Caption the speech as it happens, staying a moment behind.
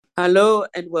Hello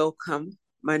and welcome.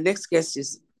 My next guest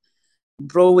is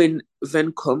Bronwen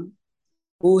Vearncombe,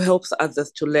 who helps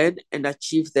others to learn and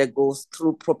achieve their goals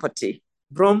through property.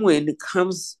 Bronwen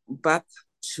comes back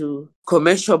to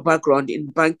commercial background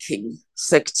in banking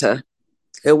sector.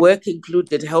 Her work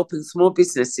included helping small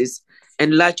businesses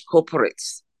and large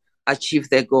corporates achieve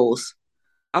their goals.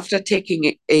 After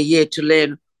taking a year to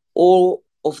learn all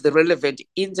of the relevant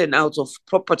ins and outs of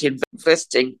property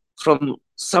investing from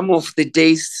some of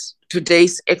today's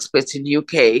experts in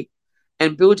UK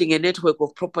and building a network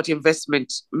of property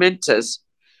investment mentors,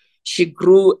 she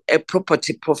grew a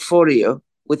property portfolio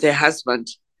with her husband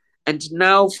and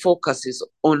now focuses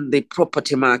on the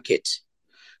property market.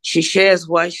 She shares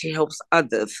why she helps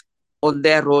others on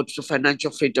their road to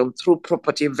financial freedom through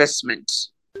property investment.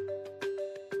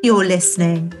 You're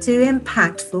listening to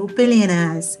Impactful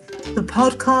Billionaires, the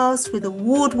podcast with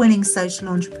award-winning social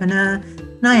entrepreneur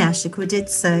Nyasha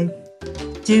Kweditso.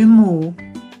 Do more,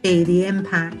 be the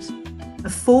impact. A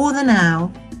For the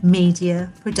Now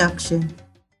media production.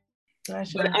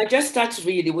 But I just start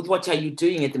really with what are you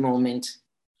doing at the moment?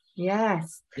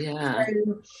 Yes. Yeah.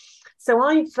 So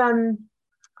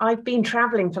I've been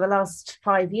traveling for the last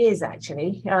 5 years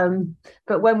actually.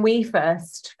 But when we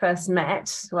first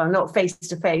met, well, not face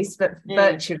to face, but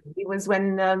virtually, it was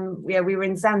when we were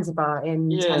in Zanzibar in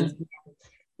Tanzania.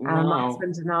 Wow. My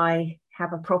husband and I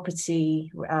have a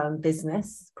property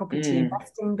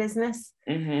investing business,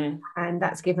 and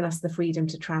that's given us the freedom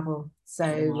to travel.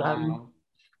 So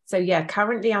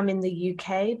currently I'm in the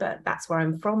UK, but that's where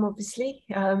I'm from, obviously.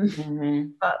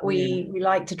 But we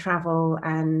like to travel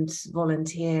and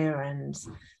volunteer and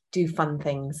do fun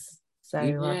things. So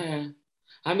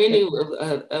some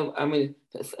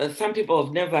people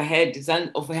have never heard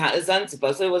of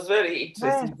Zanzibar, so it was very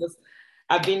interesting because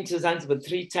I've been to Zanzibar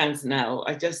 3 times now.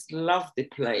 I just love the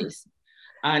place,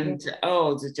 and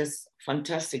there's just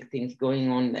fantastic things going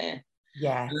on there.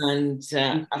 Yes, and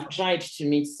I've tried to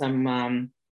meet some.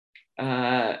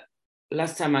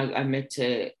 Last time I met,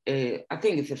 I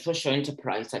think it's a social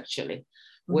enterprise actually,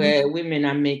 where women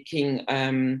are making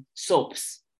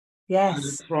soaps.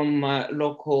 Yes, from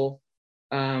local,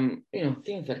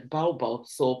 things like baobab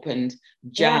soap and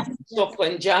jam, soap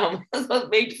and jam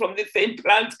made from the same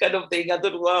plant kind of thing. I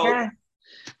thought, wow,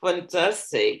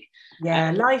 fantastic.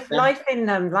 Yeah, life in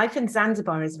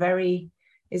Zanzibar is very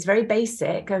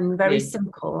basic and very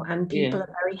simple, and people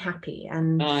are very happy.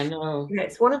 And I know.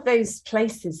 It's one of those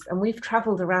places, and we've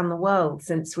traveled around the world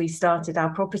since we started our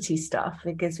property stuff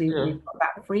because we've got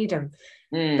that freedom.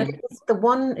 But it's the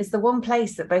one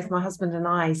place that both my husband and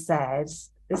I said,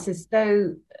 this is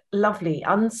so lovely,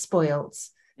 unspoilt,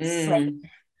 safe.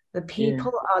 The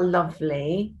people are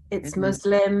lovely. It's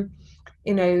Muslim.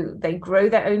 They grow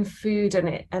their own food, and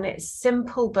it's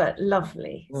simple but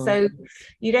lovely. So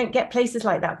you don't get places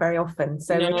like that very often.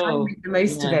 So we try and make the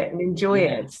most of it and enjoy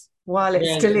it while it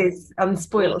still is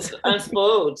unspoiled.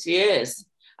 Unspoiled, yes.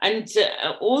 And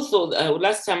also,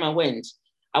 last time I went,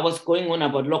 I was going on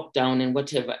about lockdown and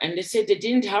whatever, and they said they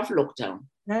didn't have lockdown.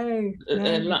 No.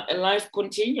 Life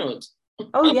continued.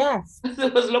 Oh yes,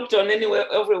 there was lockdown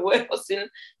everywhere else in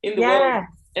the world.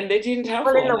 And they didn't have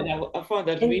one. I found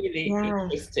that really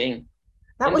interesting.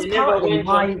 That was partly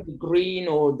why the green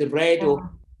or the red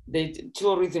or the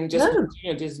tourism just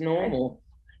continued as normal.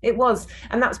 It was,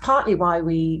 and that's partly why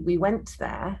we went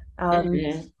there.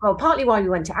 Well, partly why we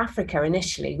went to Africa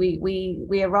initially.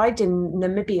 We arrived in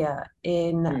Namibia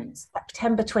in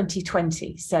September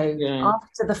 2020. So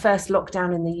after the first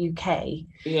lockdown in the UK,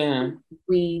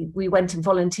 we went and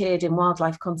volunteered in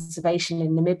wildlife conservation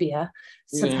in Namibia,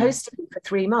 supposed to be for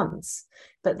 3 months.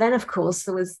 But then, of course,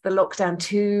 there was the lockdown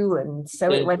too, and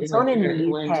so it went on in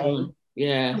the UK.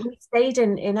 Yeah, and we stayed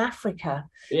in Africa.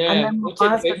 Yeah, and then what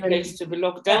a great place to be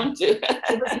locked down to.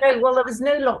 There was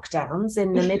no lockdowns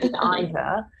in Namibia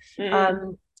either.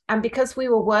 And because we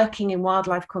were working in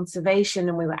wildlife conservation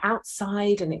and we were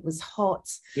outside and it was hot,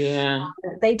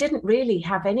 they didn't really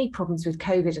have any problems with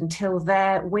COVID until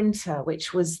their winter,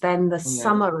 which was then the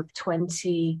summer of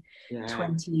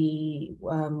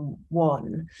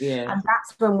 2021. And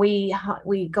that's when we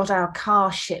got our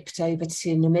car shipped over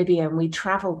to Namibia, and we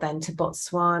traveled then to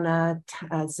Botswana,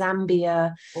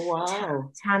 Zambia,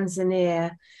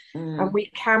 Tanzania. And we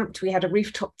camped. We had a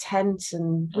rooftop tent,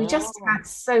 and we just had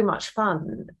so much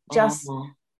fun, just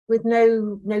with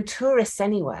no tourists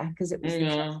anywhere, because it was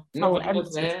all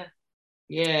empty.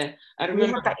 I remember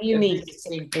we had that unique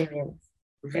experience.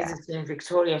 Visiting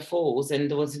Victoria Falls, and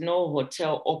there was no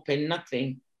hotel open,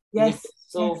 nothing. Yes,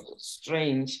 so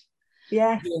strange.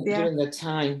 During the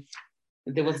time,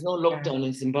 there was no lockdown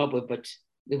in Zimbabwe, but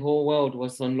the whole world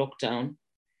was on lockdown.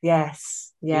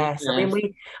 Yes. Yes. I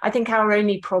mean, I think our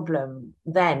only problem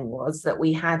then was that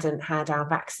we hadn't had our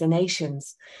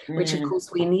vaccinations, which of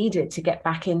course we needed to get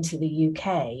back into the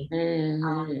UK.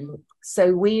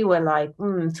 So we were like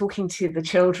talking to the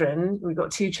children. We've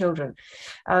got 2 children.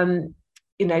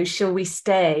 You know, shall we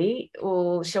stay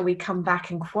or shall we come back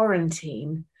and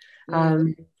quarantine?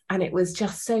 And it was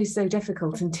just so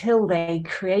difficult until they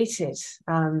created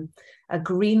a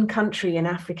green country in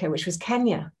Africa, which was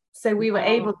Kenya. So we were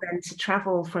able then to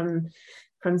travel from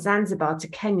Zanzibar to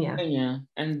Kenya,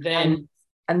 and then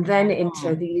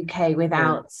into the UK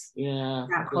without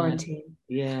quarantine.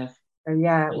 So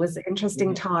it was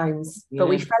interesting times. But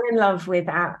we fell in love with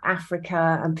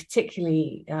Africa, and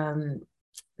particularly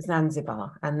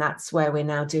Zanzibar, and that's where we're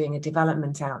now doing a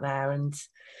development out there. And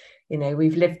you know,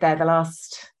 we've lived there the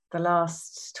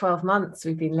last 12 months.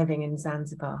 We've been living in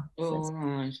Zanzibar.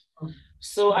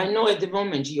 So I know at the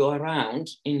moment you're around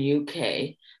in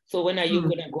UK. So when are you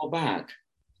going to go back?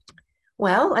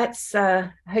 Well, let's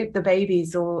hope the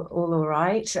baby's all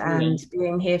right, and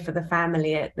being here for the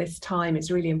family at this time is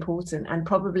really important, and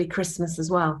probably Christmas as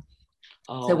well.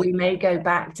 So we may go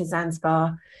back to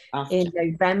Zanzibar in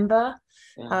November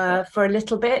for a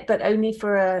little bit, but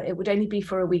it would only be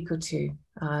for a week or 2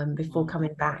 before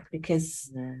coming back,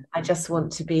 because I just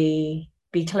want to be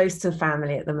close to the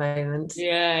family at the moment.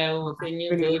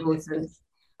 Really important.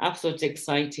 Absolute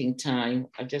exciting time.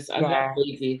 I love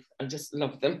babies. I just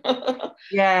love them.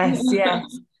 Yes.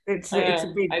 It's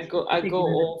a big. I go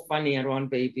all funny around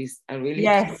babies. I really.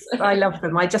 Yes, I love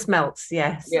them. I just melt.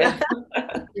 Yes. Yeah.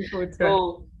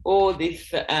 all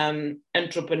this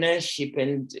entrepreneurship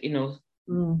and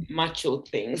macho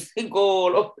things go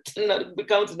all over,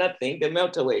 becomes nothing. They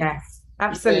melt away. Yes,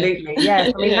 absolutely.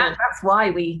 Yes. I mean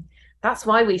that's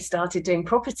why we started doing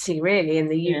property really in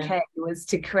the UK, was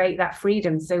to create that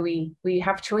freedom, so we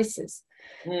have choices.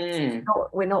 We're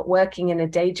not working in a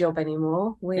day job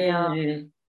anymore. We're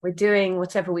doing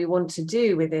whatever we want to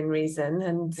do within reason,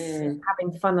 and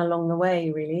having fun along the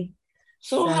way, really.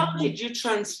 So how did you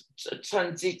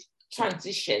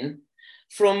transition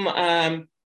from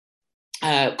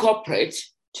corporate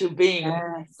to being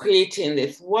creating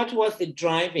this? What was the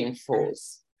driving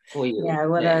force for you?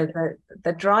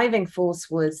 The driving force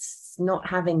was not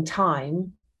having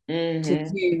time to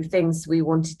do things we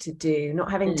wanted to do,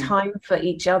 not having time for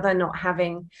each other, not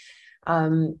having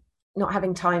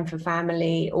time for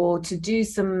family, or to do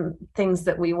some things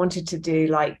that we wanted to do,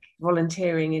 like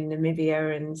volunteering in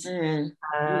Namibia. And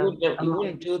you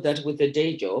wouldn't do that with a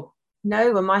day job.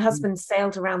 No, and my husband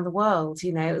sailed around the world.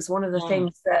 You know, it was one of the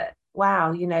things that,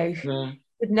 wow, you know,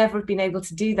 would never have been able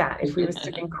to do that if we were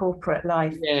still in corporate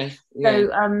life. So,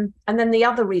 and then the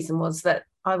other reason was that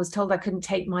I was told I couldn't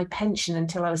take my pension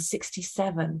until I was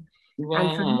 67.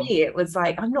 And for me, it was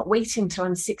like, I'm not waiting till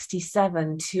I'm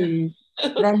 67 to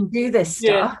then do this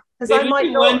stuff, because I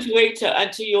might not want to wait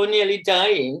until you're nearly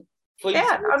dying.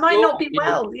 I might not be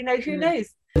well. You know, who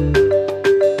knows?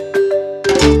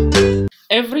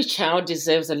 Every child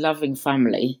deserves a loving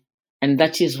family, and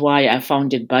that is why I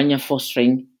founded Banya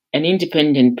Fostering, an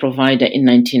independent provider, in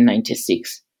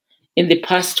 1996. In the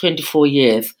past 24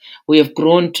 years, we have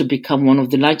grown to become one of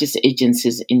the largest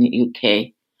agencies in the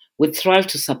UK. We thrive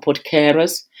to support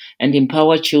carers and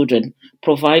empower children,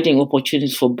 providing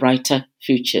opportunities for brighter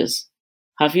futures.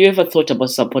 Have you ever thought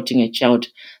about supporting a child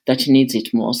that needs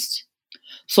it most?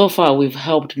 So far, we've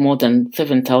helped more than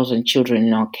 7,000 children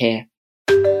in our care.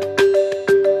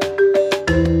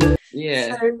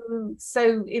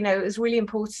 So you know, it was really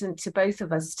important to both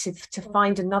of us to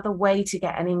find another way to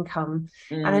get an income,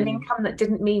 and an income that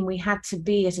didn't mean we had to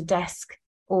be at a desk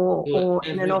or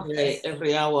in an office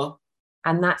every hour.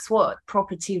 And that's what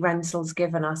property rentals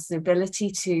given us, the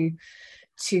ability to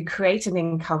create an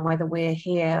income, whether we're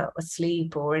here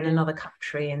asleep or in another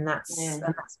country, and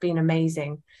that's been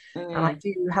amazing. And I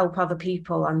do help other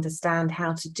people understand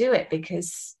how to do it,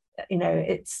 because you know,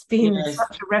 it's been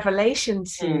such a revelation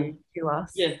to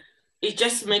us. It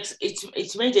just makes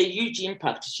it's made a huge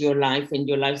impact to your life and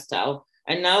your lifestyle.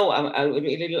 And now I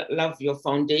really love your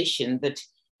foundation that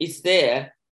is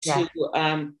there to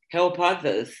help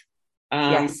others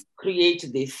create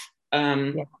this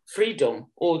freedom,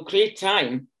 or create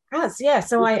time.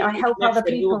 So I help other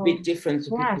people. A big difference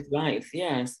to people's lives.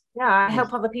 I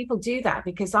help other people do that,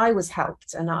 because I was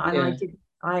helped, and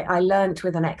I learned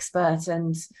with an expert,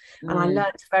 and I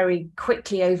learned very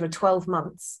quickly over 12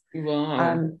 months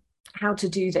how to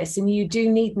do this. And you do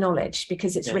need knowledge,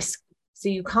 because it's risky. So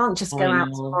you can't just go out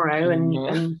tomorrow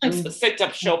and set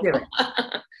up shop.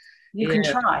 You can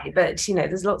try, but you know,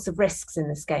 there's lots of risks in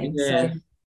this game.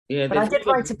 But I did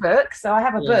write a book, so I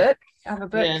have a book. I have a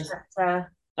book that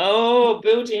Oh,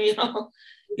 building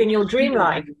your dream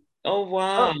life. Oh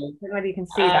wow! I don't know whether you can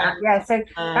see that. Yeah, so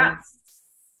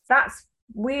that's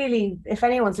really, if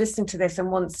anyone's listening to this and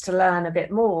wants to learn a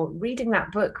bit more, reading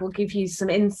that book will give you some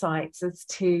insights as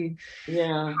to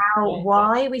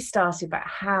why we started, but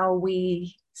how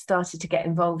we started to get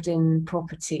involved in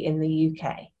property in the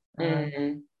UK.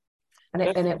 And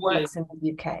it works in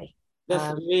the UK.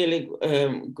 That's really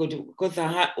good, because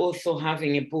also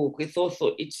having a book, it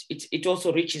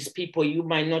also reaches people you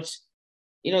might not,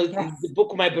 the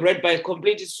book might be read by a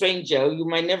complete stranger you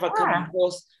might never come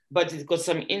across, but it's got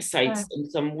some insights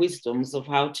and some wisdoms of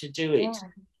how to do it.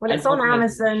 Well, it's on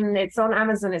Amazon. It's on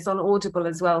Amazon. It's on Audible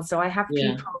as well. So I have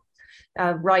people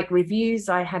write reviews.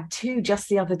 I had 2 just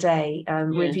the other day,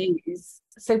 reviews.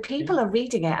 So people are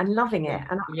reading it and loving it,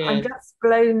 and I'm just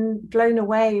blown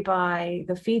away by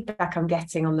the feedback I'm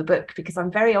getting on the book, because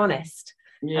I'm very honest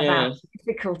about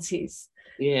difficulties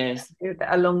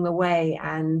along the way,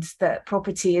 and that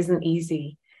property isn't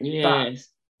easy.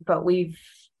 But we've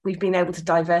been able to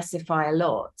diversify a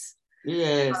lot.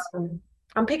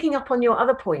 I'm picking up on your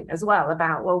other point as well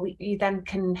about, you then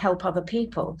can help other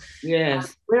people.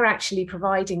 We're actually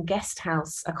providing guest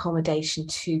house accommodation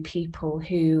to people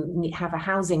who have a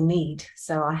housing need.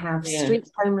 So I have street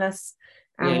homeless,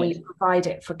 and we provide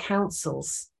it for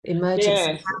councils,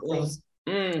 emergency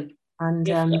housing. And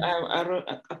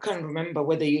I can't remember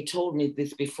whether you told me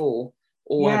this before,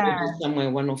 or I read it somewhere,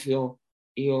 one of your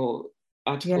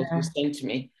articles you sent to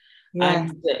me.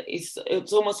 And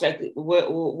it's almost like we're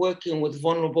working with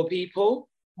vulnerable people.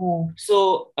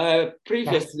 So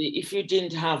previously, if you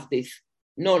didn't have this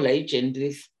knowledge and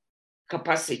this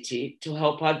capacity to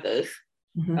help others,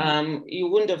 you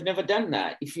wouldn't have never done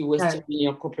that if you were still in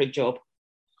your corporate job.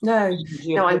 No,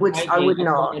 I would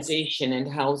not. Accommodation and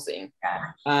housing.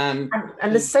 And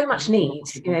there's so much need,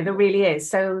 there really is.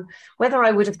 So whether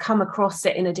I would have come across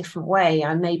it in a different way,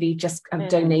 I maybe just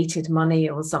donated money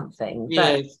or something.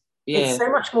 But it's so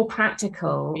much more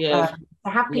practical to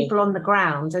have people on the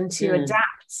ground and to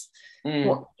adapt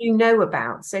what you know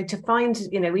about. So to find,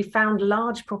 we found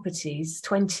large properties,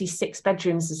 26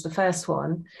 bedrooms is the first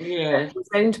one. It was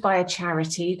owned by a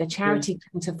charity. The charity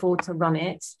couldn't afford to run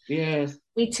it.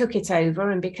 We took it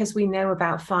over, and because we know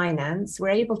about finance, we're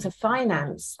able to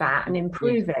finance that and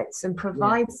improve it and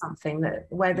provide something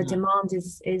where the demand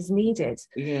is needed.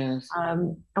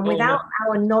 And without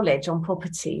our knowledge on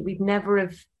property, we'd never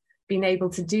have been able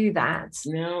to do that.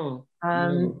 So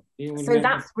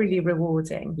that's really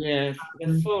rewarding.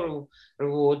 It's so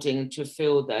rewarding to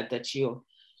feel that you're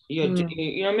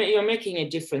making a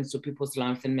difference to people's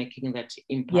lives and making that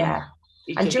impact.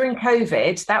 And during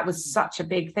COVID, that was such a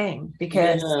big thing,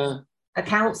 because the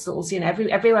councils,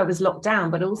 everywhere was locked down,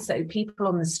 but also people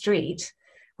on the street,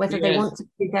 whether they want to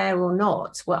be there or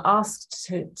not, were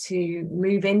asked to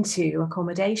move into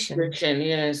accommodation.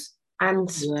 And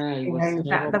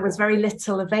there was very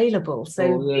little available.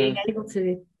 So being able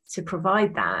to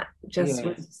provide that just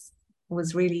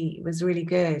was really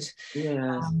good.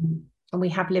 And we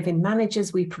have live-in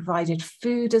managers. We provided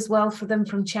food as well for them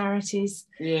from charities.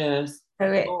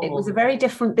 So it was a very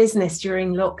different business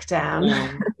during lockdown.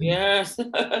 You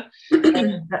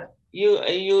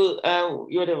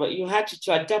had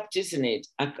to adapt, isn't it,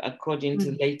 according to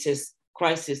the latest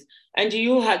crisis? And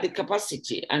you had the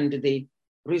capacity and the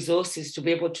resources to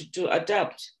be able to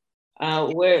adapt,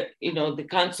 where the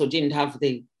council didn't have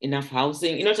enough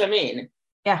housing. You know what I mean?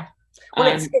 Well,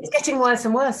 it's getting worse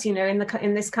and worse.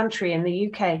 In this country, in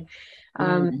the UK.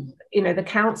 The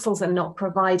councils are not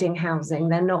providing housing.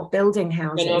 They're not building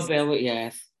houses.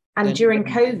 And during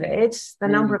COVID, the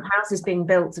number of houses being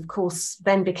built, of course,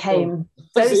 then became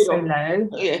so low.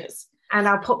 And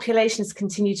our populations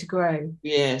continue to grow.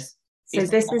 So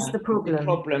this is the problem. The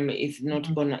problem is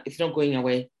it's not going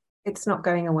away. It's not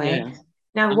going away.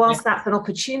 Now, whilst that's an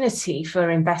opportunity for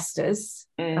investors,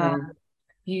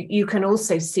 you can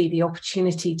also see the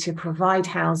opportunity to provide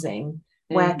housing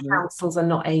where councils are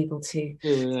not able to.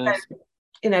 So,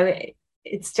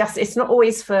 it's not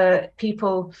always for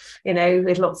people,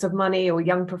 with lots of money or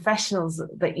young professionals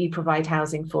that you provide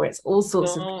housing for. It's all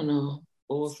sorts of people.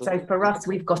 So for us,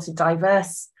 we've got a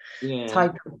diverse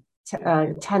type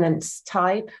of tenant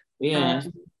type.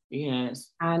 And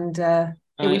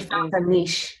we found a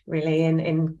niche really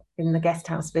in the guest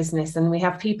house business, and we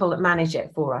have people that manage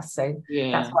it for us. So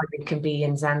that's why we can be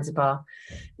in Zanzibar.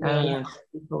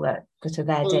 People that are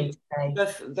there day to day.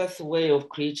 That's a way of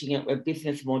creating a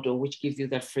business model which gives you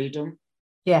that freedom.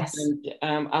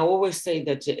 And I always say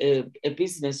that a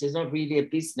business is not really a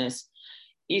business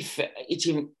if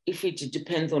it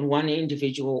depends on one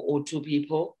individual or two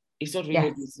people. It's not really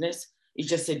a business. it's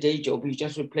just a day job. You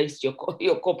just replaced your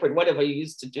corporate, whatever you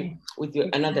used to do, with your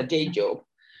another day job.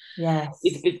 Yes.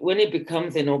 When it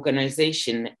becomes an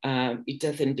organization, it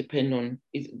doesn't depend on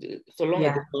it, so long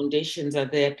as the foundations are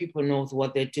there, people know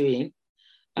what they're doing.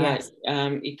 Yes.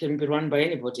 It can be run by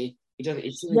anybody. It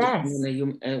shouldn't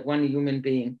depend on one human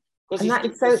being. And that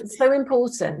is so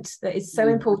important. That is so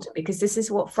important, because this is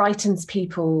what frightens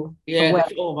people away.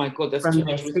 Oh my God, that's from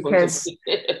this, because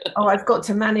I've got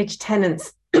to manage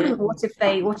tenants. What if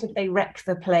they wreck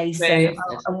the place? And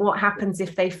what happens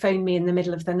if they phone me in the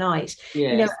middle of the night?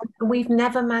 Yes. You know, we've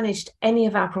never managed any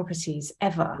of our properties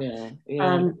ever.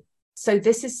 So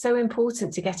this is so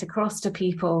important to get across to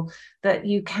people, that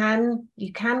you can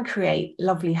create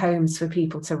lovely homes for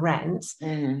people to rent.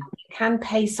 Mm-hmm. You can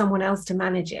pay someone else to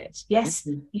manage it. Yes,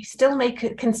 you still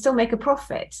can still make a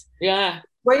profit. Yeah,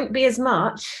 won't be as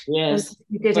much as if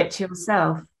you did it to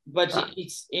yourself. But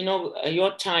it's, you know,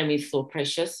 your time is so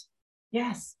precious.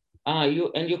 Yes.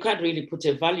 You can't really put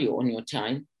a value on your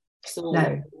time. So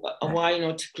why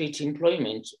not create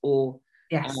employment, or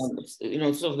you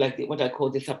know, sort of like what I call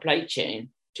the supply chain,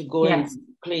 to go and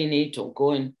clean it, or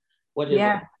go and whatever.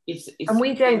 Yeah. It's and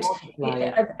we don't.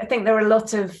 I think there are a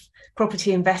lot of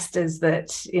property investors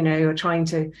that, you know, are trying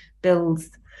to build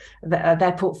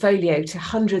their portfolio to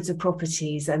hundreds of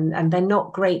properties, and they're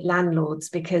not great landlords,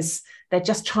 because they're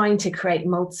just trying to create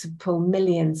multiple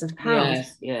millions of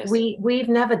pounds. We've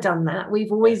never done that.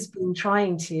 We've always been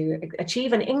trying to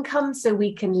achieve an income so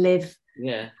we can live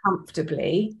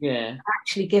comfortably,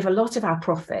 actually give a lot of our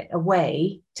profit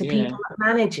away to people that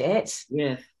manage it,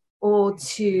 or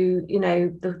to, you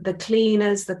know, the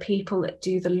cleaners, the people that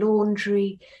do the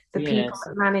laundry, the people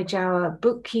that manage our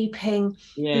bookkeeping.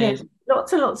 You know,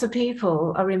 lots and lots of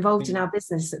people are involved in our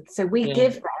business, so we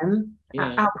give them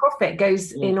our profit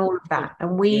goes in all of that,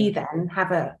 and we then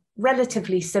have a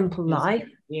relatively simple life,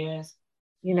 you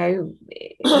know,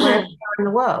 wherever you are in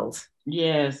the world.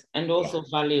 And also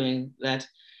valuing that.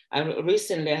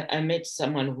 Recently I met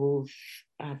someone who,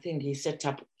 I think he set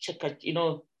up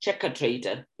Checker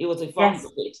Trader. He was a founder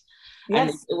of it. And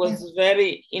it was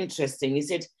very interesting. He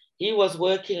said he was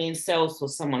working in sales for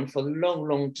someone for a long,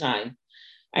 long time.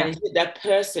 And he said that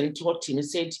person taught him, he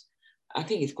said, I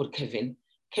think it's called Kevin.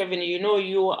 Kevin, you know,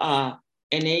 you are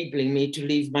enabling me to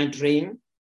live my dream.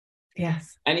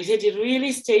 Yes. And he said it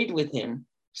really stayed with him.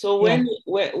 So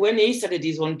when he started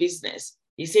his own business,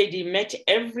 he said he met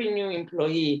every new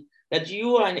employee that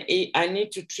I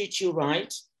need to treat you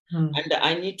right, and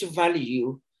I need to value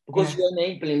you, because you're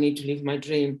enabling me to live my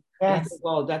dream. Yes.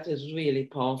 Wow, that is really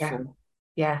powerful.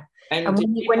 And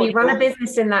when you run a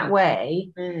business in that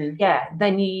way,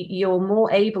 then you're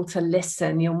more able to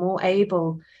listen, you're more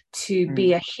able to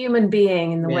be a human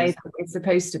being in the way that it's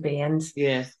supposed to be. And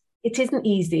it isn't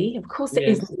easy. Of course it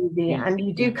isn't easy. And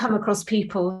you do come across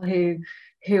people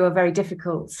who are very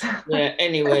difficult.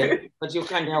 Anyway, but you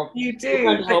can't help. You do. You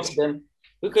can't help them.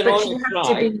 You can only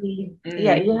try.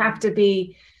 You have to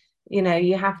be, you know,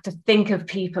 you have to think of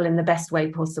people in the best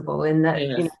way possible. In that,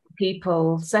 you know,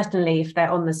 people, certainly if they're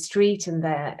on the street and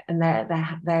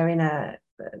they're in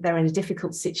a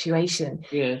difficult situation.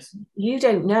 You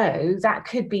don't know, that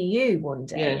could be you one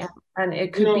day, and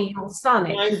it could be your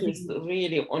son. Life is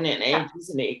really on an edge,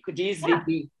 isn't it? It could easily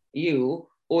be you,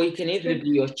 or it can easily be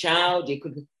your child. It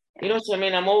could, you know what I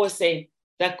mean? I'm always saying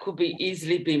that could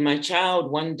easily be my child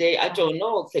one day. I don't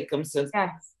know circumstances.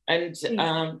 And you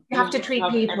have to treat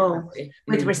people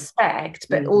with respect,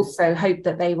 but also hope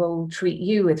that they will treat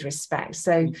you with respect.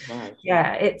 So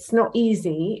it's not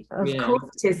easy, of course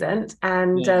it isn't,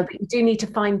 and but you do need to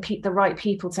find the right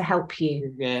people to help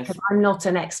you, because I'm not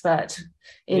an expert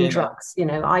in drugs. You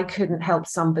know, I couldn't help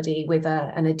somebody with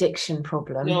an addiction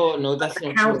problem. No, that's not true.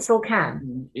 The council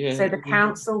can. So the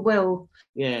council will.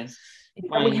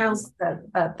 When we house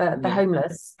the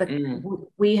homeless,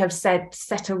 we have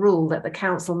set a rule that the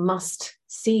council must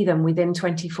see them within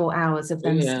 24 hours of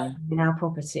them staying in our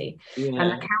property. And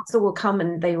the council will come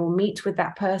and they will meet with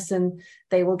that person.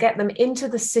 They will get them into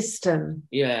the system.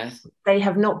 They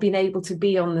have not been able to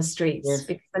be on the streets,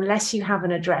 because unless you have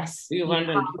an address, you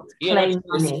can't claim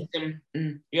money.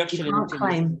 You can't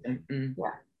claim.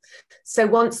 So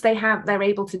once they're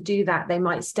able to do that, they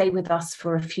might stay with us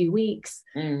for a few weeks.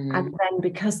 And then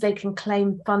because they can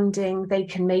claim funding, they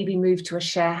can maybe move to a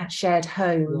shared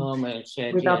home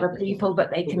with other people,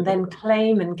 but they can then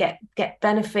claim and get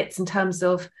benefits in terms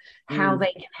of how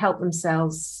they can help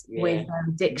themselves with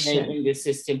addiction. In the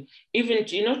system, even,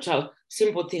 you know,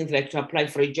 simple things like to apply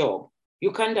for a job.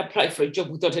 you can't apply for a job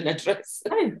without an address.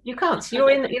 No, you can't.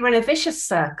 You're in a vicious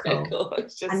circle,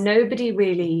 and nobody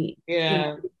really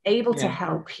is able to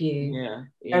help you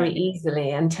very easily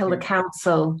until the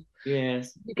council.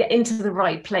 Yes. You get into the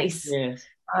right place. Yes.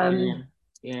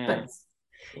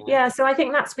 So I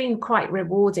think that's been quite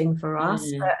rewarding for us.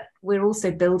 But we're also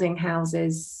building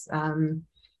houses,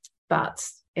 but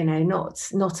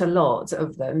not a lot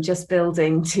of them, just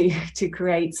building to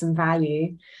create some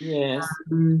value. Yes.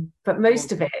 But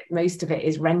most of it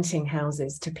is renting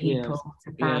houses to people,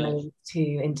 to families, to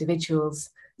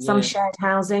individuals. Some shared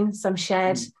housing, some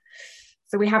shared.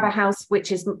 So we have a house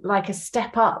which is like a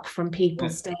step up from people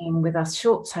staying with us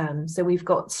short term. So we've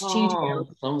got studio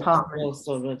apartments.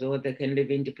 So they can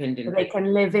live independently. They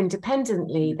can live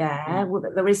independently there.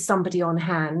 There is somebody on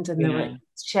hand, and there are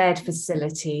shared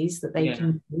facilities that they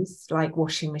can use, like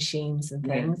washing machines and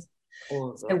things.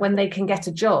 So when they can get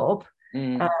a job,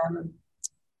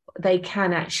 they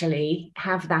can actually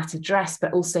have that address,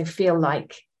 but also feel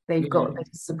like they've got the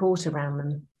support around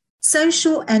them.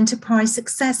 Social Enterprise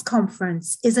Success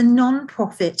Conference is a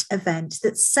non-profit event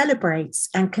that celebrates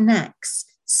and connects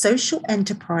social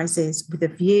enterprises with a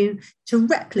view to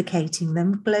replicating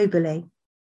them globally.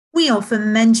 We offer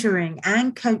mentoring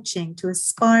and coaching to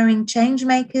aspiring change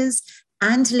makers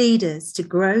and leaders to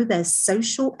grow their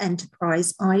social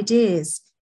enterprise ideas.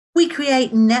 We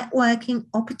create networking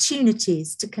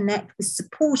opportunities to connect with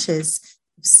supporters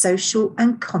of social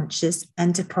and conscious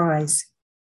enterprise.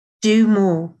 Do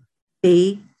more.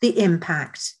 Be the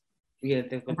impact.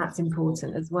 That's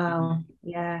important as well.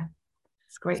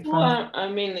 It's great fun. I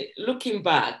mean, looking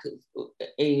back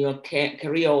in your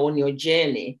career, on your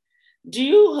journey, do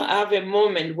you have a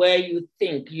moment where you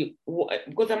think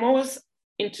because I'm always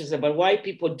interested about why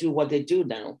people do what they do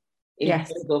now, in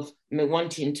terms of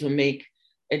wanting to make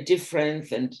a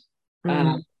difference and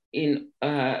in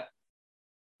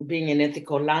being an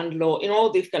ethical landlord, in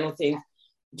all these kind of things.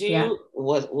 Do you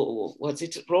was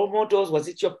it role models? Was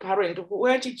it your parent?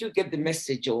 Where did you get the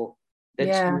message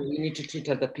that you need to treat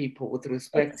other people with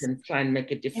respect and try and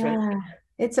make a difference?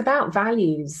 It's about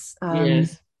values. And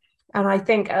I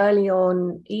think early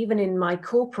on, even in my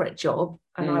corporate job,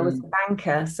 and I was a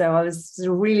banker, so I was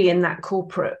really in that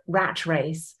corporate rat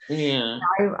race.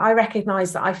 I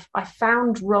recognized that I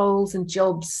found roles and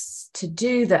jobs to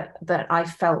do that I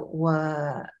felt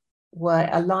were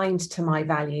aligned to my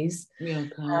values.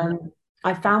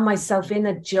 I found myself in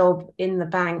a job in the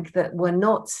bank that were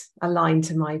not aligned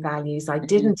to my values. I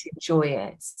didn't enjoy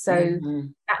it. So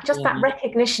that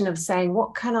recognition of saying,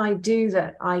 what can I do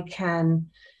that I can,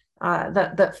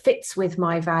 that fits with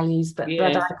my values, but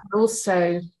that I can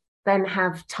also then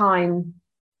have time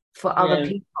for other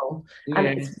people. And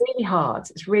it's really hard.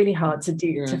 It's really hard to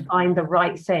do, to find the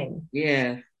right thing.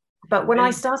 But when I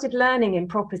started learning in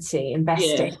property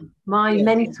investing, my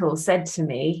mentor said to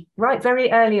me, right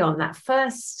very early on, that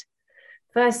first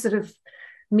sort of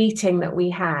meeting that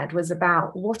we had was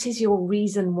about, what is your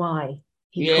reason why?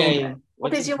 He called it.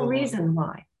 What is your reason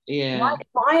why?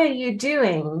 Why are you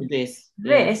doing this?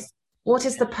 What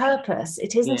is the purpose?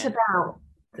 It isn't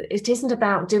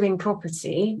about doing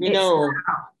property. It's about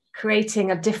creating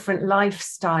a different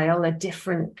lifestyle, a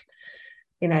different,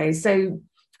 so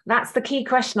that's the key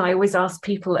question I always ask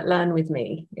people that learn with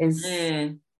me is,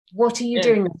 what are you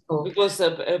doing this for? Because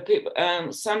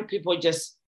some people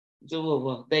just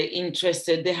they're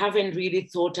interested. They haven't really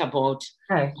thought about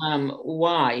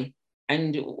why.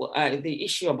 And the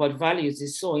issue about values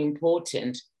is so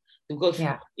important. Because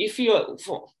if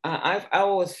I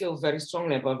always feel very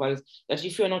strongly about values, that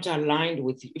if you're not aligned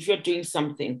with, if you're doing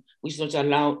something which is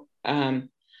not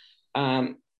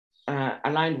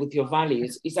aligned with your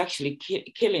values, it's actually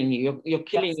killing you. You're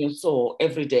killing your soul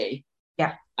every day.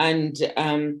 And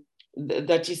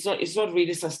that it's not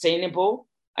really sustainable.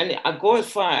 And I go as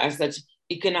far as that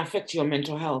it can affect your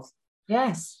mental health.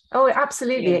 Yes. Oh,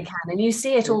 absolutely it can. And you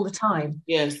see it all the time.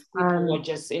 Yes. People are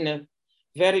just in a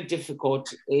very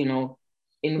difficult,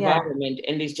 environment,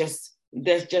 and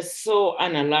they're just so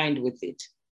unaligned with it.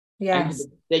 Yes.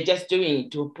 And they're just doing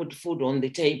it to put food on the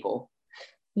table.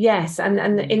 Yes, and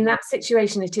in that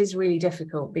situation, it is really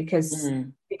difficult because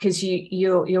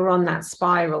you're on that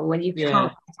spiral when you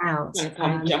can't get out.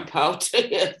 Can't jump out.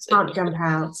 Can't jump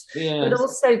out.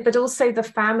 But also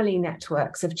the family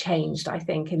networks have changed, I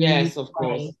think, in the UK. Of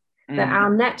course. That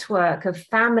our network of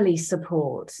family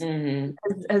support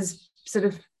has sort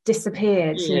of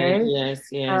disappeared.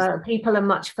 People are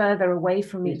much further away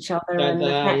from each other, and the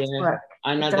network.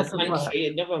 Another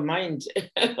country, never mind.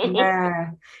 That's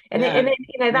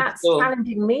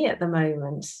challenging me at the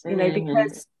moment,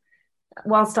 because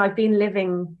whilst I've been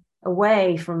living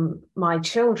away from my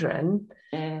children,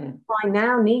 I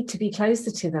now need to be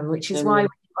closer to them, which is why when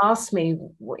you asked me,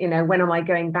 you know, when am I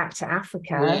going back to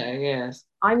Africa?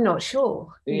 I'm not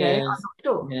sure. You know, I'm not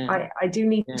sure. I do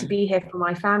need to be here for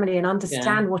my family and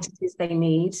understand what it is they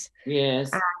need. And,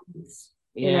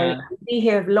 you know, be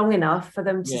here long enough for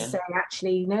them to say,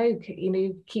 actually, no, you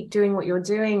know, keep doing what you're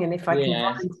doing. And if I can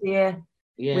volunteer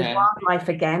with wildlife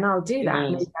again, I'll do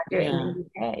that. Maybe I'll do it in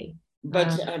the UK.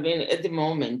 But I mean, at the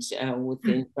moment, with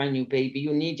the brand new baby,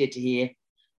 you need it here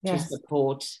to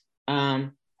support.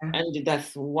 And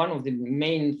that's one of the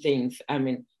main things. I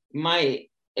mean, my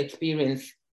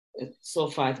experience so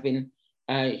far has been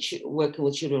working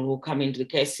with children who come into the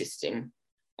care system.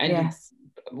 And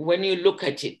when you look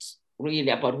at it, really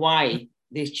about why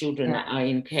these children are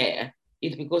in care,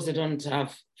 it's because they don't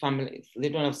have families, they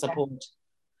don't have support.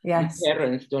 The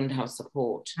parents don't have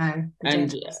support. And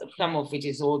some of it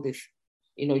is all this,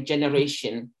 you know,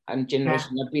 generation have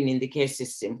been in the care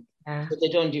system. So they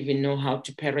don't even know how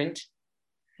to parent.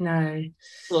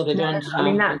 So they don't have, I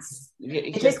mean,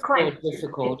 it is quite so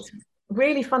difficult. It's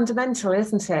really fundamental,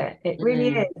 isn't it? It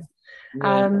really is.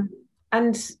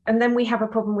 And then we have a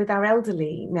problem with our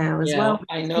elderly now as well.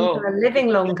 I know. People are living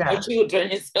longer. Our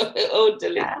children is so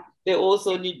elderly. They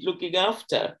also need looking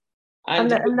after.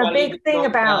 And the big thing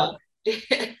about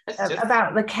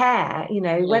the care, you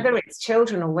know, whether it's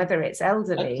children or whether it's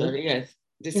elderly,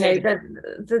 you know,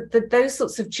 those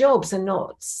sorts of jobs are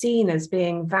not seen as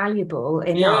being valuable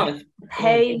enough to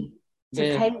pay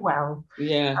well.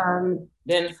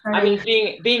 Then I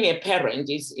mean, being a parent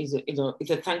is you know,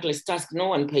 it's a thankless task. No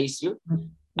one pays you,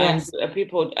 and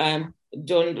people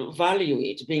don't value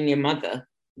it. Being a mother,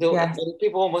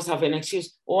 people almost have an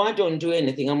excuse. Oh, I don't do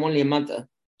anything. I'm only a mother.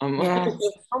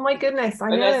 Oh my goodness,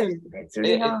 I know. It's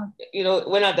really hard. You know,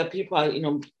 when other people are, you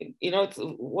know, it's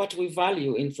what we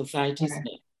value in society, isn't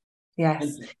it?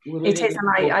 Yes, really it is.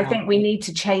 And I think we need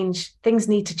to change. Things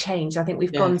need to change. I think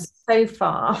we've gone so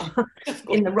far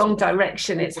in the wrong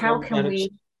direction. It's how can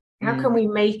we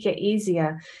make it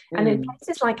easier? And in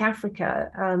places like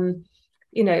Africa,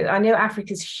 you know, I know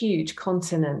Africa's a huge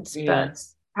continent, but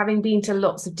having been to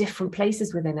lots of different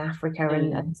places within Africa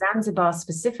and Zanzibar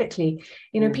specifically,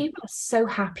 you know, people are so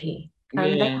happy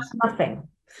and they have nothing.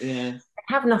 They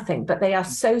have nothing, but they are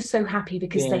so happy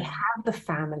because they have the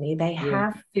family, they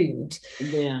have food.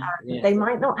 They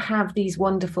might not have these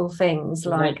wonderful things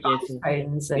like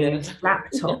iPhones and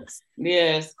laptops.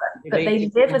 But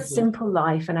they live a simple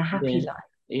life and a happy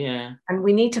life. And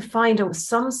we need to find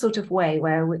some sort of way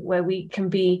where we can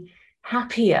be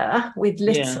happier with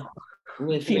little.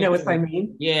 If you know what I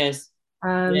mean. Yes.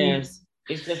 It's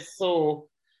just so,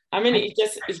 I mean,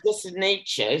 it's just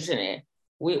nature, isn't it?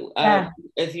 We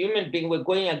as human beings, we're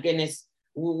going against,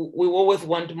 we always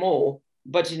want more,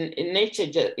 but in nature,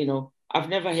 you know, I've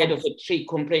never heard of a tree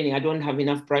complaining, I don't have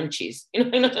enough branches, you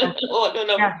know, I don't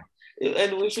know.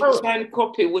 And we should try and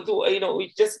copy with, you know,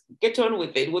 we just get on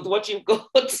with it, with what you've got.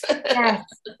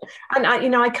 And you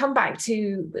know,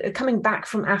 coming back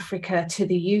from Africa to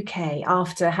the UK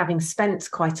after having spent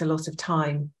quite a lot of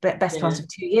time, best part of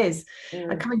 2 years,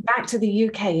 and coming back to the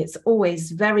UK, it's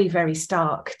always very, very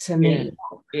stark to me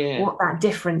what that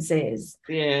difference is.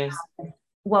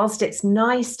 Whilst it's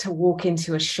nice to walk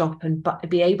into a shop and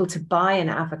be able to buy an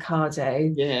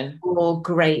avocado or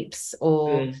grapes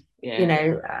or you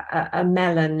know, a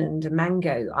melon and a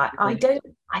mango, I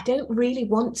don't really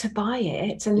want to buy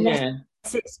it unless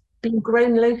it's been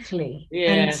grown locally.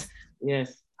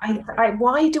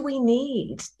 Why do we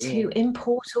need to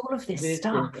import all of this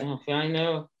stuff? I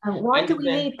know. And why do we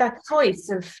need that choice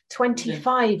of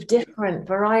 25 different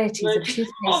varieties of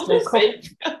toothpaste or coffee?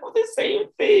 The same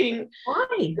thing.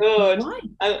 Why? God. Why?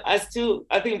 I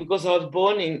think because I was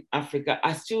born in Africa,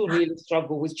 I still really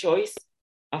struggle with choice.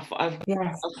 I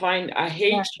find I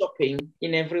hate shopping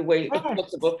in every way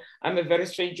possible. I'm a very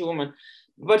strange woman,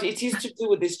 but it is to do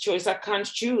with this choice. I can't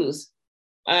choose.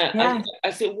 I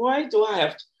say, why do I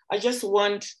have to? I just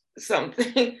want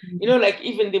something, you know, like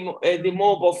even the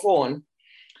mobile phone.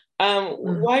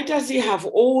 Why does he have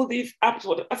all these apps?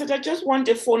 I said, I just want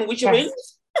a phone which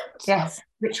rings.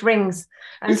 Which rings.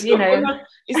 And it's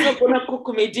not gonna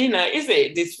cook me dinner, is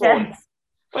it? This phone.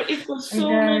 But it's got so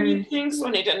many things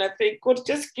on it, and I think, God,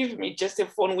 just give me just a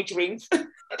phone which rings.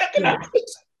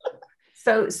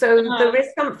 So there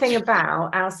is something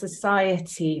about our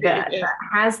society that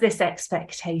has this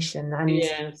expectation, and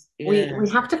we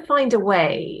have to find a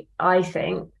way, I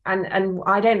think, and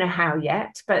I don't know how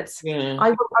yet, but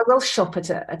I will shop at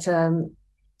a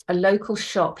local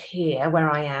shop here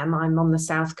where I am. I'm on the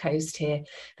south coast here.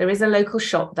 There is a local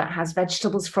shop that has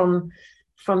vegetables from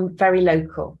from very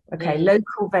local,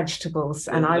 local vegetables,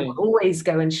 and I will always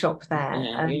go and shop there.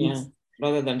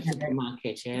 Rather than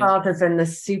supermarket, rather than the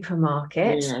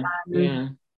supermarket.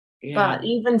 But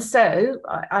even so,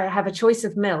 I have a choice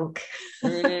of milk.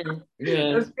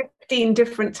 There's 15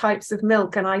 different types of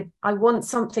milk, and I want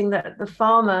something that the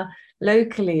farmer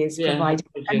locally is providing,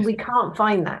 and we can't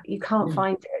find that. You can't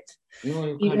find it,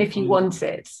 even if you want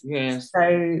it.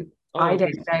 So I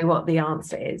don't know what the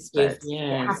answer is, but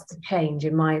it has to change,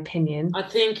 in my opinion. I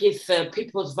think it's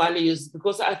people's values,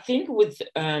 because I think with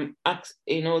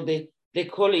they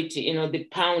call it the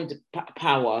pound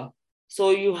power. So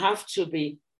you have to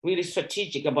be really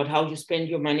strategic about how you spend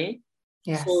your money.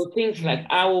 So things like,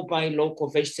 I will buy local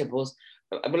vegetables.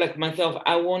 Like myself,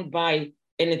 I won't buy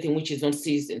anything which is on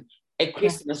season. At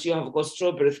Christmas, you have got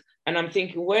strawberries, and I'm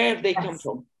thinking, where have they come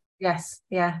from?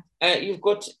 You've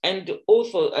got, and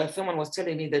also someone was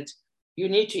telling me that you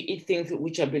need to eat things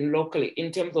which have been locally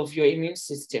in terms of your immune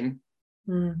system,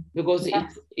 because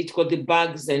it's got the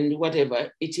bugs and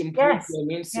whatever. It improves your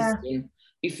immune system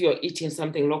if you're eating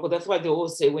something local. That's why they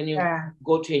always say when you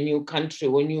go to a new country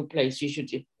or a new place, you should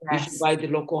buy the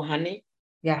local honey.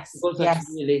 Because that's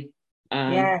really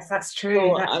that's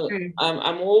true. So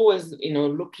I'm always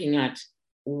looking at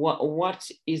what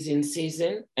is in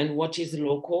season and what is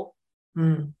local.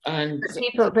 And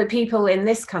but people in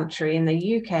this country, in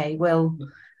the UK,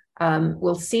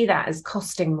 will see that as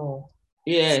costing more.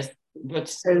 But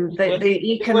so the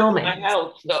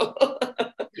economics,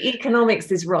 the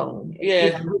economics is wrong.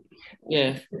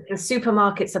 The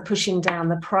supermarkets are pushing down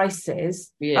the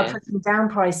prices,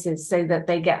 so that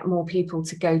they get more people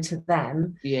to go to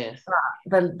them.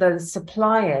 But the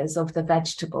suppliers of the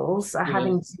vegetables are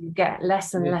having to get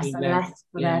less and less and less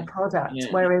for their product,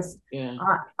 whereas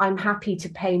I'm happy to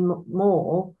pay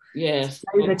more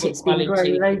so that it's been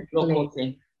grown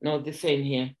locally. No, the same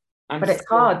here. But it's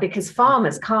hard because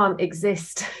farmers can't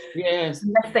exist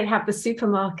unless they have the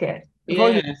supermarket.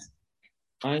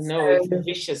 I know, it's a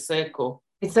vicious circle.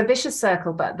 It's a vicious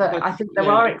circle, but I think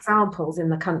there are examples in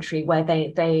the country where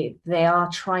they are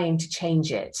trying to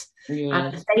change it.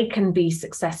 And if they can be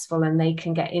successful and they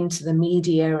can get into the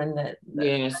media, and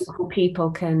the local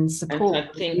people can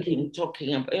support. And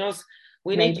talking about,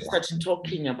 we need to start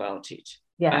talking about it.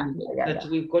 That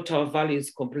we've got our values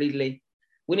completely.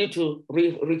 We need to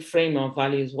reframe our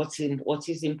values. What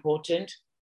is important?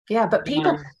 But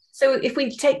people. So if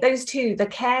we take those two, the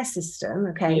care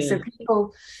system, so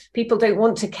people don't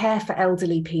want to care for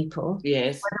elderly people,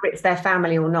 whether it's their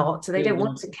family or not. So they don't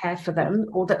want to care for them,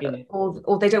 or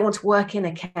they don't want to work in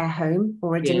a care home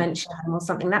or a dementia home or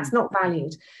something. That's not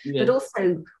valued. But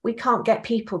also, we can't get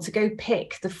people to go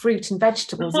pick the fruit and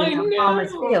vegetables in our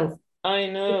farmers' fields. I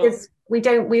know. Because we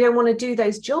don't want to do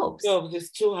those jobs. It's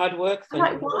too hard work.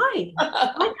 Like, why?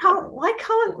 Why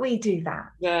can't we do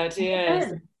that?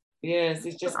 Yes,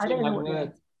 it's just too hard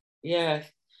work.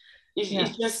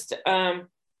 It's just I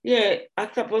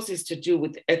suppose it's to do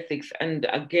with ethics, and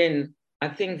again, I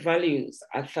think values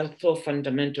are so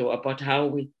fundamental about how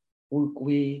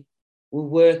we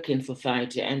work in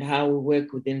society and how we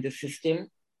work within the system.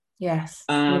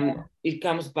 It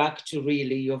comes back to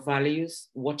really your values,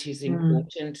 what is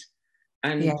important,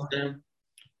 and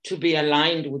to be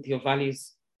aligned with your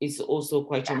values is also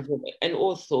quite important. And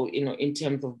also, in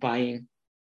terms of buying.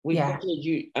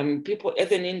 People,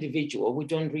 as an individual, we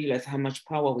don't realize how much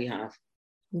power we have.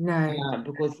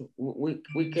 Because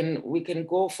we can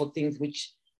go for things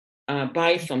which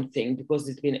buy something because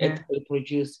it's been ethically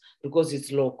produced, because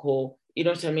it's local. You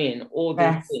know what I mean? All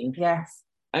those things.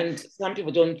 And some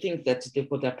people don't think that they've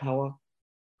got that power.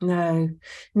 No,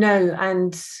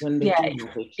 and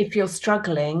if you're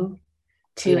struggling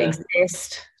to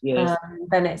exist,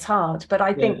 then it's hard. But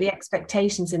I think the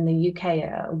expectations in the UK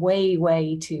are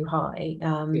way too high.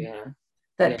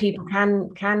 That people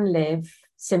can live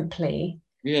simply,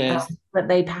 but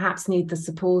they perhaps need the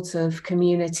support of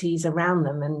communities around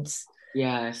them. And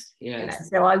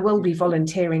so I will be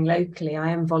volunteering locally. I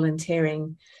am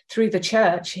volunteering through the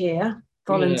church here,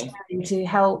 volunteering to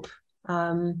help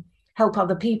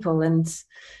other people, and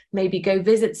maybe go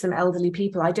visit some elderly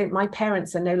people. My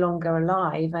parents are no longer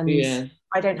alive, and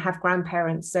I don't have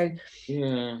grandparents, so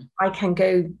I can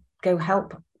go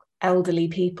help elderly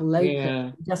people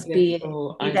locally. Just be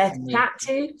there to chat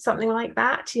to, something like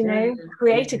that,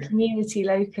 create a community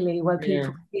locally where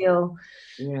people feel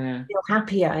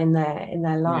happier in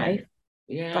their life.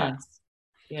 That's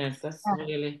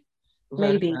really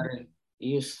very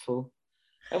useful.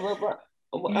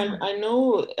 I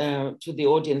know to the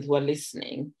audience who are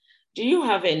listening, do you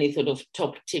have any sort of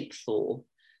top tips, or,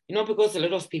 because a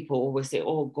lot of people always say,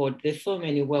 oh God, there's so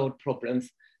many world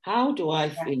problems. how do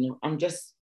I, I'm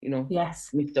just, yes,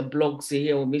 Mr. Blogs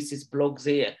here or Mrs. Blogs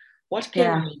here. What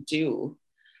can I do?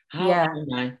 How can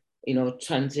I,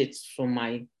 transit from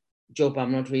my job?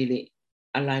 I'm not really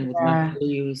aligned with my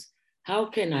values. How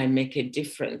can I make a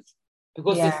difference?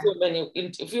 Because there's so many,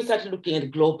 if you start looking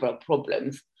at global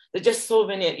problems, there's just so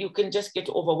many, you can just get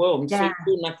overwhelmed. So you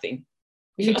do nothing.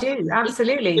 You do,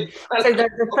 absolutely. So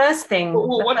the first thing.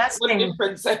 What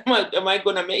difference am I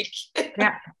going to make?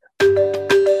 Yeah.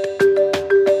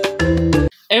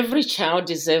 Every child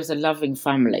deserves a loving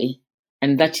family,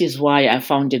 and that is why I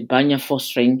founded Banya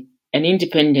Fostering, an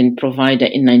independent provider,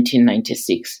 in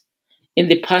 1996. In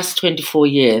the past 24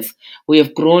 years, we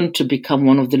have grown to become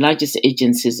one of the largest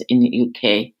agencies in the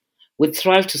UK. We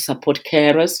thrive to support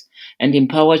carers and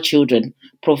empower children,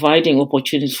 providing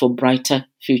opportunities for brighter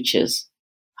futures.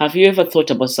 Have you ever thought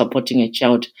about supporting a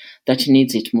child that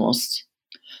needs it most?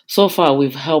 So far,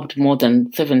 we've helped more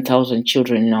than 7,000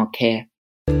 children in our care.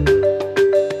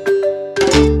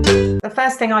 The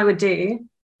first thing I would do,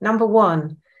 number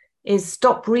one, is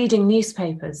stop reading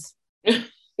newspapers.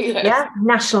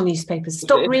 National newspapers.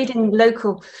 Stop reading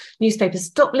local newspapers.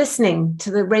 Stop listening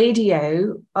to the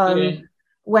radio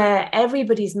where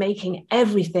everybody's making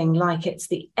everything like it's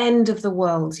the end of the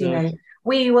world.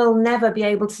 We will never be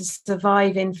able to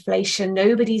survive inflation.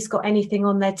 Nobody's got anything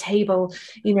on their table.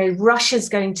 Russia's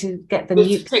going to get the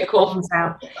nuclear bombs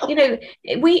out.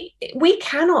 We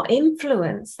cannot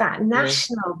influence that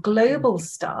national global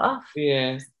stuff.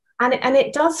 Yes. And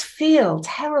it does feel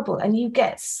terrible, and you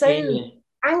get so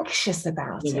anxious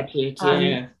about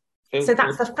it. So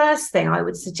that's the first thing I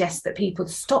would suggest, that people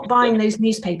stop buying those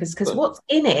newspapers, because what's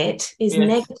in it is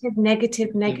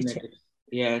negative.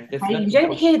 Yeah, you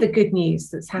don't hear the good news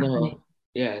that's happening. No.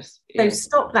 Yes. So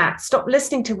stop that. Stop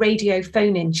listening to radio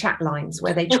phone-in chat lines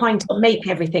where they're trying to make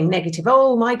everything negative.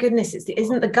 Oh my goodness,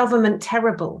 isn't the government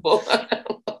terrible?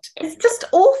 It's just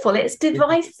awful. It's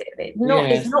divisive.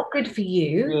 It's not good for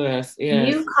you. Yes.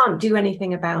 You can't do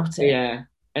anything about it. Yeah.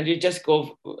 And you just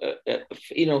go,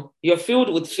 you're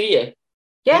filled with fear.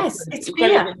 Yes, it's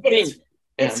fear.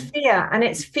 It's fear. And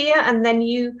it's fear, and then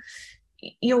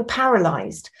you're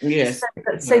paralyzed. Yes.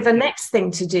 So the next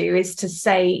thing to do is to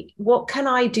say, what can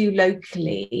I do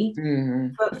locally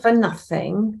for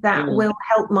nothing that will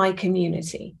help my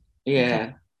community?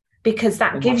 Yeah. Because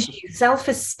that gives you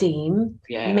self-esteem,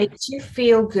 makes you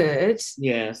feel good.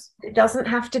 Yes. It doesn't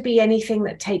have to be anything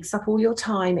that takes up all your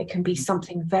time. It can be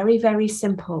something very, very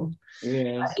simple.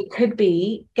 Yes. It could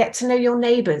be get to know your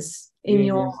neighbours in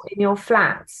your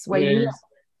flats where you live.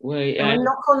 Go and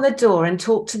knock on the door and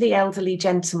talk to the elderly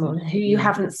gentleman who you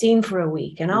haven't seen for a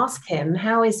week, and ask him,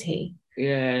 how is he?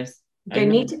 Yes. You don't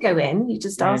need to go in. You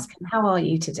just ask him, how are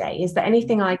you today? Is there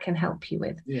anything I can help you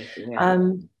with?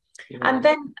 And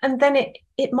then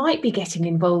it might be getting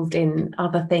involved in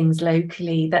other things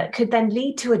locally that could then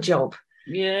lead to a job.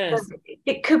 Yes. So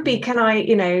it could be,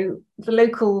 the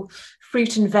local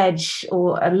fruit and veg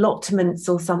or allotments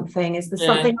or something. Is there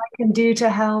something I can do to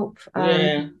help?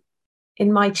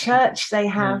 In my church, they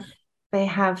have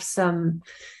some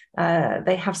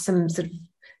sort of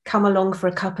come along for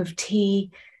a cup of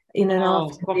tea in an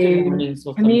afternoon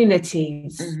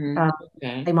communities.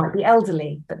 They might be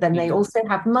elderly, but then they also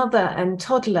have mother and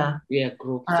toddler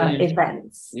groups,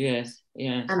 events. Yes.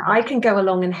 And I can go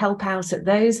along and help out at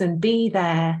those and be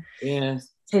there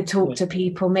to talk to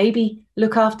people, maybe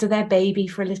look after their baby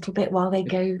for a little bit while they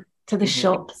go to the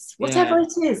shops, whatever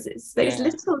it is. It's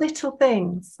little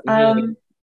things.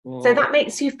 So that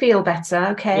makes you feel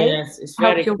better, Yes, it's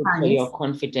very good for your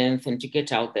confidence and to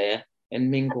get out there and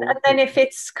mingle. And then if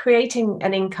it's creating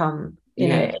an income,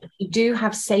 if you do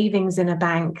have savings in a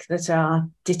bank that are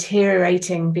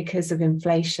deteriorating because of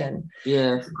inflation,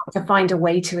 to find a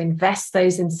way to invest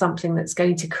those in something that's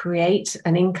going to create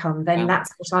an income, then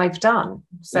that's what I've done.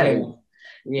 So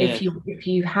if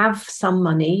you have some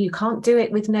money, you can't do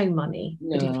it with no money.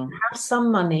 But if you have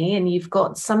some money and you've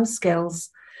got some skills,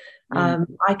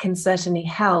 I can certainly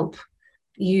help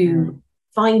you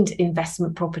find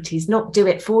investment properties, not do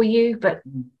it for you, but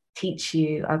teach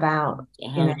you about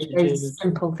those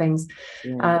simple things.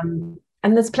 And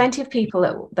there's plenty of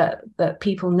people that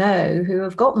people know who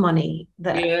have got money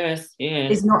that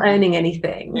is not earning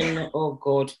anything. Oh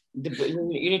God, you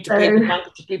need to pay the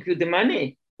bank to give you the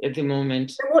money at the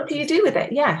moment. So what do you do with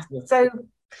it? So,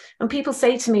 and people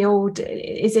say to me,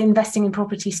 is investing in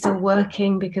property still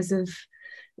working because of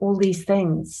all these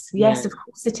things. Yes, of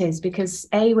course it is, because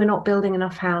A, we're not building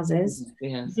enough houses.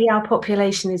 Yes. B, our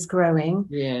population is growing.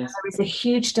 Yes. There is a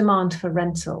huge demand for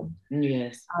rental.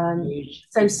 Yes.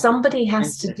 So somebody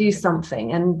has to do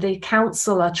something, and the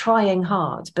council are trying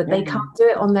hard, but they can't do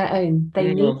it on their own.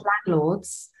 They need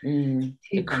landlords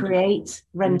to create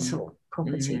rental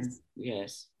properties.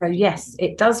 Yes. So yes,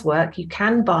 it does work. You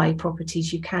can buy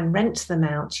properties, you can rent them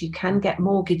out, you can get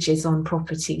mortgages on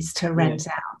properties to rent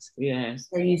out. Yes.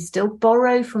 So you still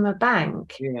borrow from a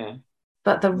bank,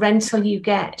 but the rental you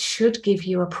get should give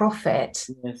you a profit.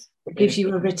 Yes. It gives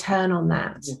you a return on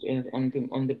that.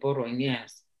 On the borrowing,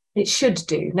 yes. It should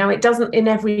do. Now, it doesn't in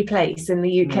every place in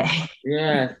the UK.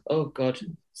 Yeah. Oh God,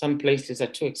 some places are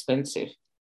too expensive.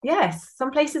 Yes,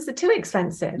 some places are too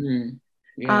expensive.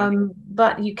 Yeah.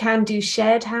 But you can do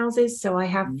shared houses. So I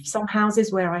have some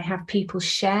houses where I have people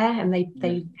share, and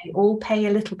they all pay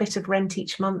a little bit of rent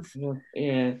each month.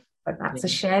 Yeah. But that's a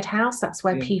shared house. That's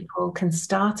where people can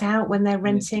start out when they're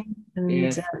renting, and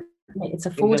it's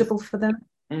affordable for them.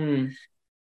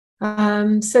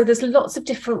 So there's lots of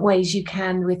different ways you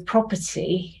can with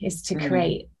property, is to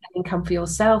create income for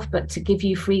yourself, but to give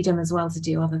you freedom as well to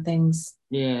do other things.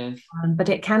 Yes. But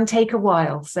it can take a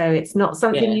while, so it's not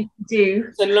something you can do.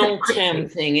 It's a long-term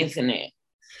thing, isn't it?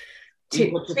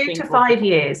 2 to 5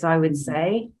 years, I would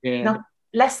say. Not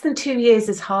less than 2 years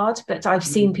is hard, but I've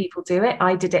seen people do it.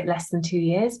 I did it less than 2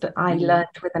 years, but I learned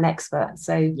with an expert.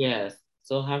 So yes,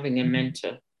 so having a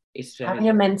mentor is having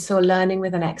a mentor, learning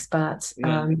with an expert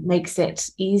makes it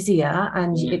easier,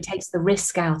 and it takes the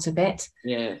risk out of it.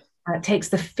 It takes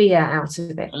the fear out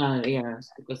of it. Yes,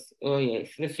 because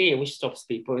the fear which stops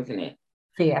people, isn't it?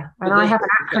 Fear. And I have an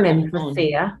acronym for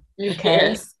fear.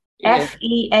 Okay.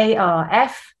 FEAR.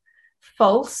 F,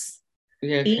 false.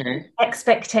 E,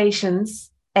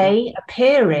 expectations. A,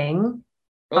 appearing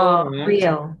are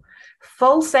real.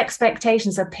 False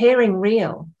expectations appearing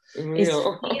real is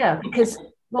fear, because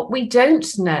what we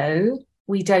don't know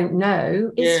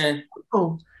is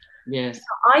people. Yes.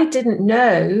 I didn't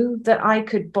know that I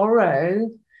could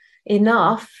borrow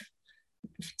enough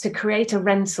to create a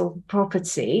rental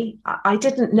property. I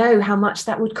didn't know how much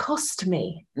that would cost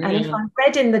me. And if I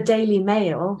read in the Daily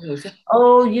Mail,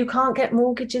 you can't get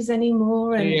mortgages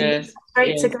anymore, and the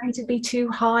rates are going to be too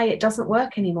high, it doesn't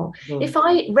work anymore. If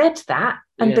I read that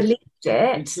and believed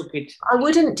it, I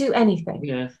wouldn't do anything.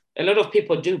 Yes. A lot of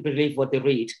people do believe what they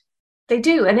read. They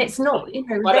do, and it's not,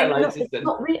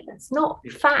 it's not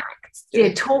facts.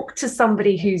 Talk to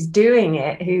somebody who's doing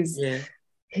it,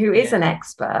 who is an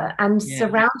expert, and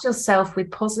surround yourself with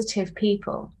positive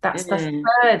people. That's the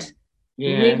third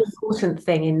really important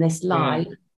thing in this life.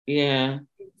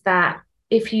 That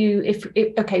if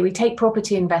we take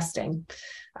property investing.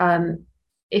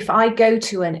 If I go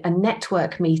to a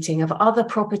network meeting of other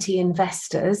property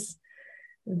investors,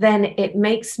 then it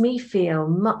makes me feel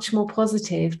much more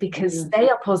positive, because they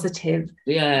are positive.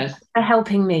 Yes. They're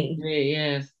helping me.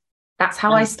 Yes. That's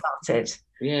how I started.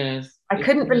 Yes. I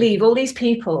couldn't believe all these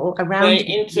people around me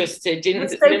interested in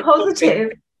so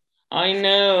positive. I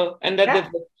know. And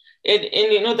that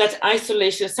that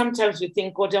isolation, sometimes we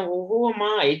think, God, who am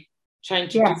I trying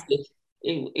to do this?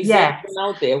 Is there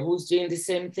anyone out there who's doing the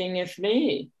same thing as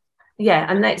me? Yeah,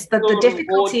 and that's the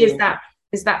difficulty is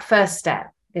that first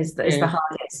step is the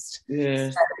hardest.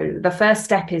 Yes. So the first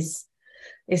step is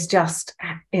just,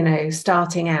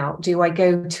 starting out. Do I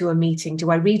go to a meeting?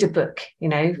 Do I read a book?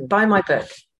 Buy my book.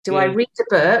 Do I read a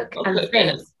book and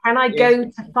think, can I go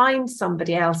to find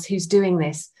somebody else who's doing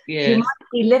this, who might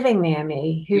be living near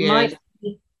me, who might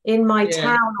be in my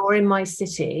town or in my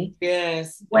city?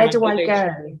 Yes. Where do I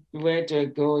go? Where do I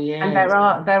go? Yeah. And there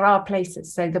are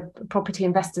places. So the Property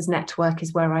Investors Network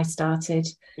is where I started.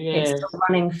 It's still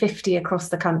running 50 across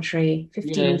the country,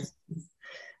 15.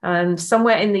 And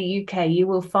somewhere in the UK, you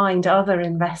will find other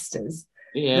investors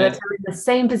that are in the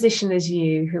same position as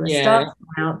you, who are starting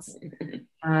out.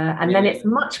 And then it's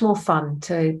much more fun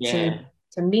to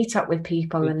meet up with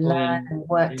people and learn and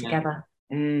work together.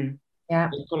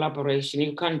 Collaboration.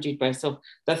 You can't do it by yourself.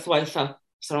 That's why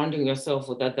surrounding yourself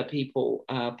with other people,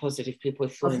 positive people,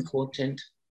 is so important.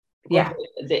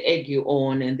 They egg you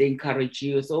on and they encourage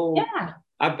you. So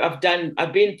I've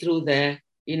been through there.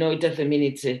 It doesn't mean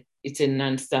it's a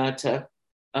non-starter.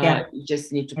 You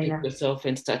just need to pick yourself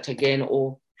and start again,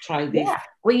 or try this.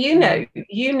 Well,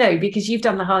 because you've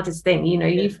done the hardest thing.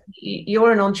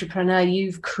 You're an entrepreneur.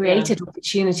 You've created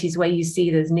opportunities where you see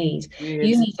there's need.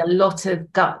 You need a lot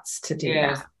of guts to do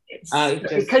that.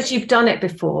 Because you've done it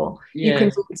before, you can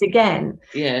do it again.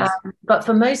 But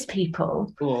for most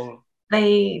people,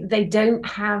 they don't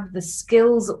have the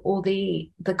skills or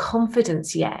the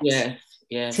confidence yet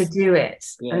to do it.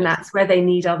 And that's where they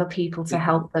need other people to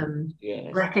help them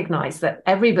recognize that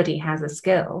everybody has a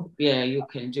skill. Yeah, you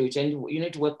can do it, and you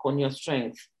need to work on your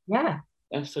strength. Yeah.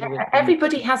 Absolutely.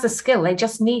 Everybody has a skill. They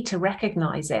just need to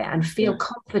recognize it and feel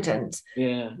confident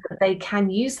that they can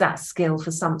use that skill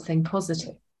for something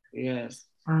positive. Yes.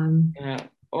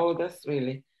 Oh, that's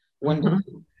really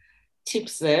wonderful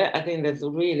tips there. I think that's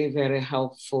really very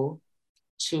helpful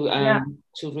to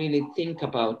really think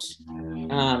about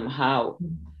how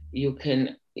you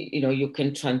can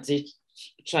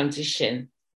transition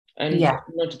and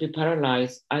not be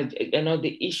paralyzed. I know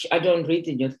the issue. I don't read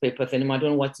the newspapers anymore. I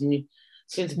don't watch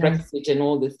since Brexit and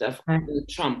all this stuff with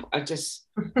Trump. I just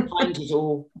find it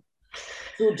all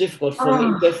too difficult for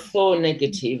me. They're so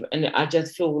negative, and I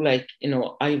just feel like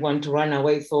I want to run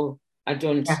away. So I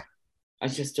don't. I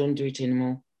just don't do it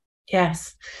anymore.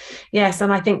 Yes,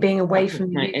 and I think being away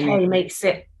from the UK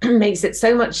makes it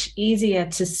so much easier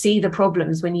to see the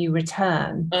problems when you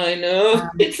return. I know.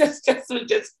 It's just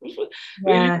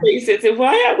really say,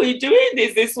 why are we doing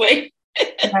this way?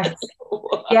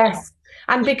 Yes.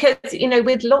 And because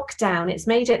with lockdown, it's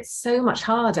made it so much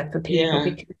harder for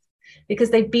people because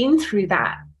they've been through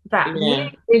that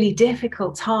really, really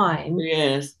difficult time.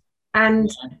 Yes. And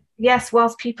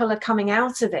whilst people are coming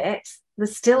out of it,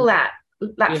 there's still that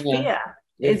fear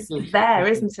is there,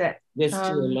 isn't it? There's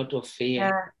still a lot of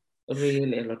fear,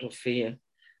 really a lot of fear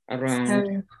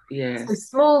around. So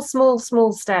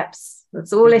small steps.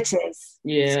 That's all it is.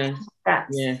 Yeah.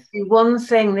 Do one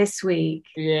thing this week.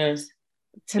 Yes.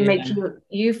 To make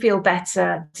you feel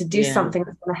better, to do something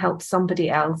that's going to help somebody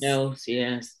else.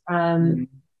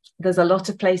 There's a lot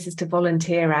of places to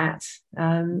volunteer at.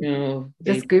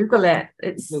 Just Google it.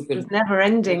 There's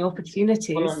never-ending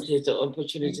opportunities.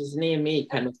 Opportunities near me,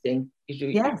 kind of thing.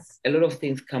 A lot of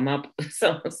things come up.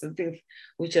 Some things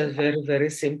which are very, very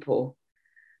simple.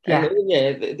 And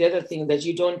the other thing that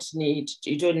you don't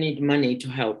need money to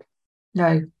help.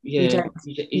 No, you don't.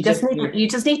 You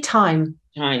just need time.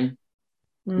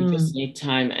 You just need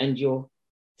time and your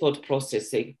thought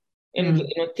processing, and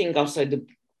think outside the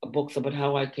box about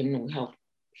how I can help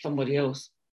somebody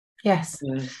else. Yes,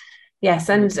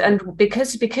 and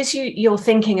because you're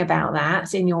thinking about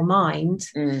that in your mind,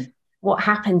 what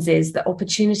happens is that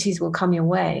opportunities will come your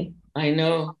way. I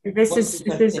know. This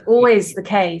is always the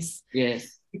case.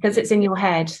 Yes. Because it's in your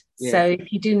head. Yes. So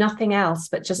if you do nothing else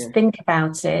but just think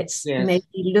about it, maybe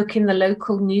look in the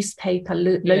local newspaper,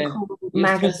 local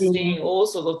magazine. Seeing all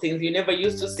sorts of things you never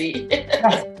used to see.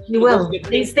 Yes, you will.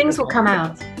 These things will come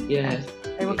out. Yes.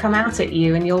 They will come out at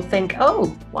you and you'll think, oh,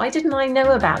 why didn't I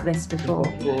know about this before?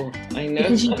 I know.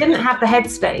 Because you didn't have the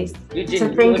headspace to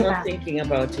think about it. Thinking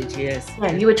about it, yes.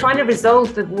 Yeah, you were trying to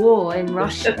resolve the war in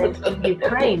Russia and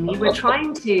Ukraine. You were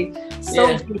trying to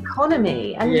solve the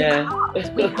economy and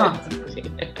we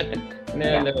can't.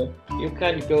 No, you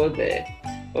can't go there.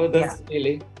 Oh, that's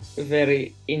really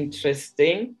very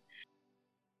interesting.